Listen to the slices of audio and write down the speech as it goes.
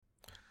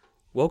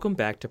Welcome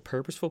back to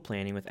Purposeful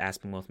Planning with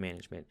Aspen Wealth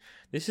Management.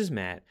 This is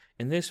Matt,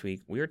 and this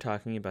week we are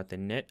talking about the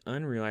Net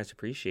Unrealized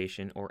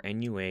Appreciation or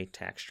NUA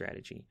tax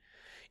strategy.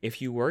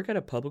 If you work at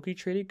a publicly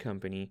traded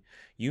company,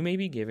 you may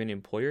be given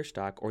employer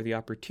stock or the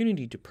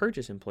opportunity to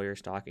purchase employer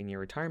stock in your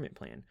retirement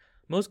plan,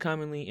 most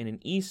commonly in an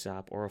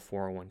ESOP or a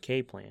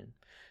 401k plan.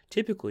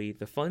 Typically,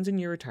 the funds in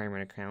your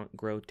retirement account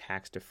grow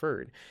tax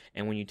deferred,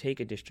 and when you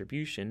take a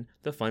distribution,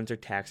 the funds are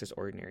taxed as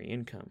ordinary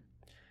income.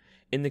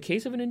 In the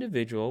case of an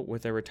individual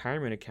with a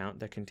retirement account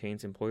that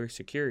contains employer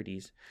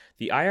securities,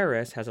 the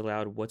IRS has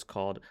allowed what's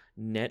called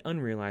net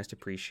unrealized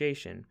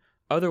appreciation,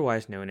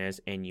 otherwise known as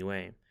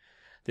NUA.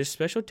 This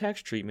special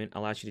tax treatment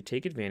allows you to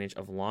take advantage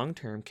of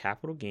long-term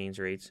capital gains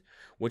rates,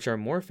 which are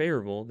more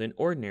favorable than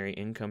ordinary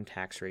income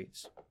tax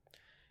rates.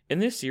 In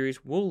this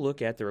series, we'll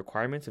look at the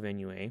requirements of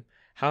NUA,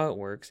 how it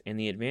works, and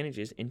the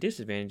advantages and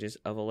disadvantages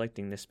of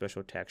electing this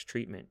special tax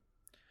treatment.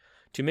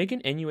 To make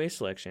an NUA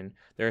selection,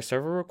 there are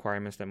several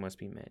requirements that must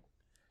be met.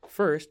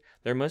 First,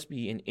 there must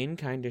be an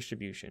in-kind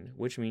distribution,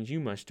 which means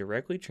you must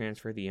directly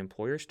transfer the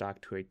employer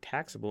stock to a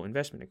taxable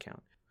investment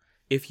account.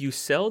 If you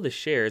sell the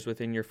shares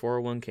within your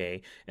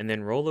 401k and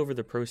then roll over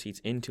the proceeds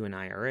into an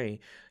IRA,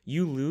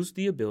 you lose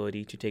the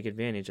ability to take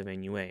advantage of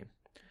NUA.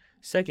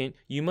 Second,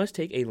 you must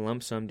take a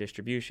lump sum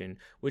distribution,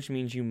 which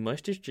means you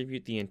must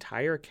distribute the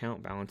entire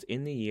account balance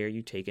in the year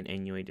you take an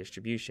NUA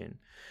distribution.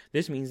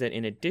 This means that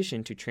in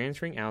addition to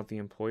transferring out the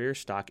employer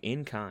stock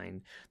in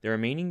kind, the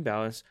remaining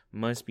balance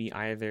must be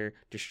either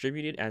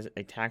distributed as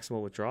a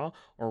taxable withdrawal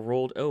or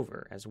rolled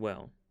over as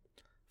well.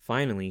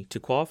 Finally, to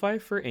qualify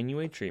for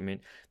NUA treatment,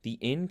 the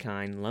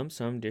in-kind lump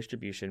sum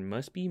distribution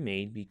must be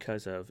made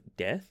because of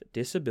death,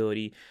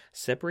 disability,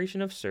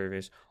 separation of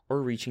service,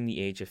 or reaching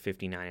the age of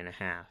 59 and a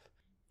half.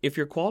 If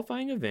your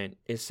qualifying event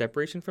is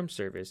separation from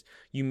service,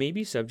 you may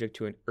be subject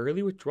to an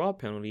early withdrawal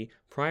penalty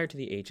prior to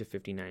the age of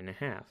 59 and a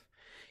half.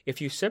 If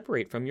you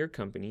separate from your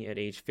company at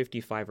age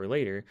 55 or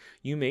later,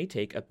 you may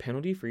take a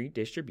penalty-free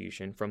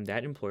distribution from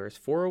that employer's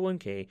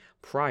 401k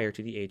prior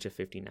to the age of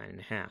 59 and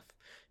a half.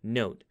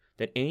 Note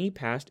that any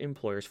past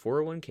employers'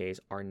 401ks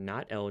are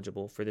not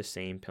eligible for the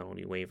same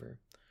penalty waiver.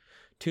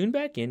 Tune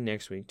back in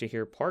next week to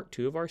hear part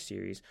 2 of our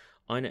series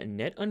on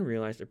net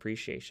unrealized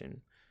appreciation,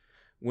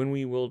 when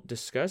we will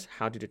discuss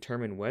how to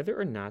determine whether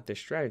or not this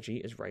strategy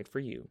is right for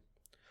you.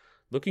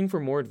 Looking for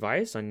more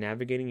advice on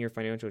navigating your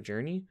financial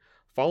journey?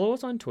 Follow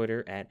us on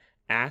Twitter at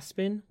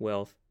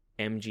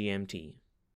AspenWealthMGMT.